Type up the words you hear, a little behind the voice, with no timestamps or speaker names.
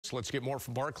Nets. Let's get more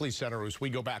from Barclays Center as we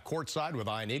go back courtside with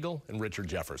Ian Eagle and Richard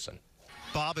Jefferson.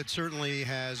 Bob, it certainly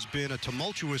has been a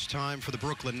tumultuous time for the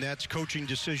Brooklyn Nets. Coaching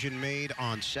decision made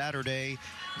on Saturday.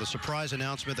 The surprise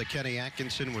announcement that Kenny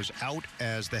Atkinson was out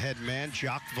as the head man.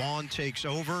 Jacque Vaughn takes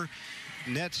over.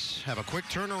 Nets have a quick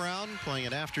turnaround, playing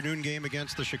an afternoon game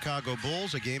against the Chicago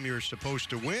Bulls, a game you're supposed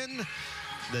to win.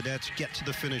 The Nets get to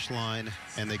the finish line,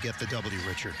 and they get the W,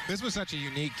 Richard. This was such a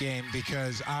unique game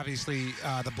because, obviously,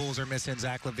 the Bulls are missing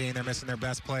Zach LaVine. They're missing their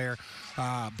best player.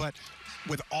 But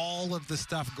with all of the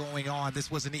stuff going on, this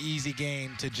was an easy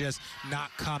game to just not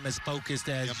come as focused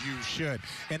as you should.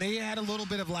 And they had a little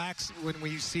bit of lax when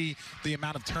we see the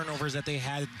amount of turnovers that they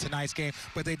had in tonight's game,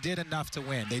 but they did enough to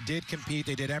win. They did compete.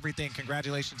 They did everything.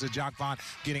 Congratulations to Jacque Vaughn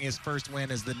getting his first win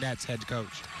as the Nets head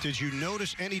coach. Did you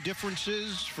notice any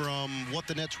differences from what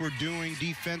the Nets were doing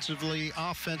defensively,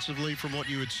 offensively, from what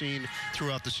you had seen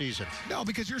throughout the season? No,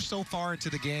 because you're so far into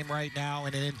the game right now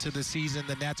and into the season.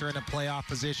 The Nets are in a playoff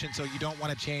position, so you don't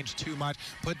want to change too much.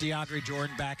 Put DeAndre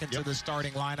Jordan back into the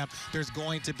starting lineup. There's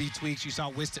going to be tweaks. You saw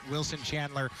Wilson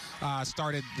Chandler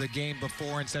started the game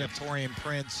before instead of Taurean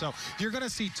Prince. So you're going to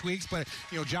see tweaks, but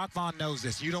Jacque Vaughn knows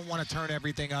this. You don't want to turn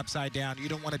everything upside down. You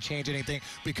don't want to change anything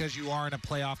because you are in a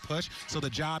playoff push. So the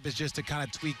job is just to kind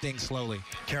of tweak things slowly.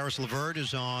 Caris LeVert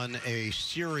is on a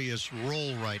serious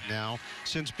roll right now.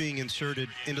 Since being inserted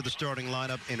into the starting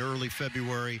lineup in early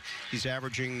February, he's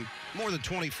averaging more than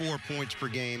 24 points per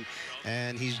game,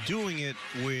 and he's doing it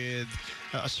with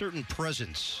a certain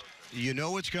presence. You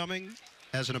know it's coming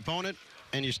as an opponent,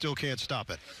 and you still can't stop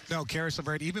it. No, Caris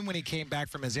LeVert, even when he came back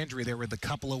from his injury, there were the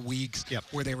couple of weeks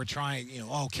where they were trying,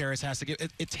 Caris has to give.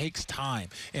 It takes time.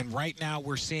 And right now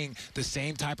we're seeing the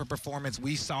same type of performance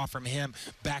we saw from him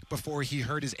back before he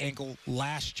hurt his ankle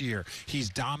last year. He's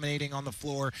dominating on the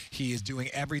floor. He is doing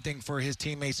everything for his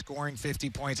teammates, scoring 50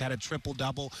 points, had a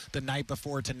triple-double the night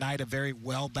before. Tonight, a very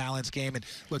well-balanced game. And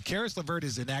look, Caris LeVert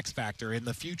is an X factor, and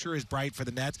the future is bright for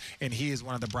the Nets, and he is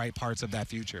one of the bright parts of that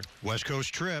future. West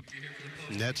Coast trip.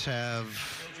 Nets have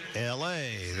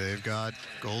L.A., they've got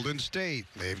Golden State,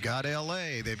 they've got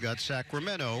L.A., they've got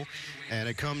Sacramento, and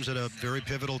it comes at a very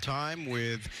pivotal time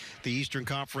with the Eastern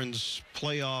Conference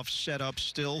playoff setup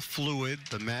still fluid,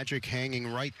 the Magic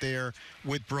hanging right there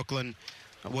with Brooklyn.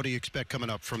 What do you expect coming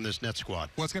up from this Nets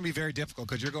squad? Well, it's going to be very difficult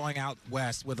because you're going out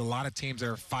west with a lot of teams that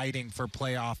are fighting for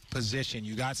playoff position.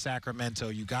 You got Sacramento,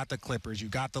 you got the Clippers, you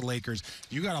got the Lakers.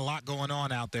 You got a lot going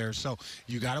on out there. So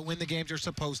you got to win the games you're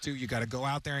supposed to. You got to go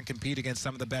out there and compete against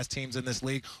some of the best teams in this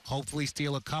league, hopefully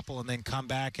steal a couple, and then come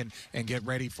back and get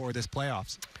ready for this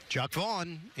playoffs. Jacque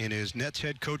Vaughn, in his Nets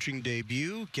head coaching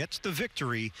debut, gets the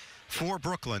victory for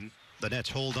Brooklyn. The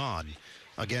Nets hold on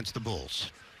against the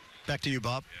Bulls. Back to you,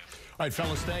 Bob. All right,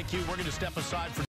 fellas, thank you. We're going to step aside for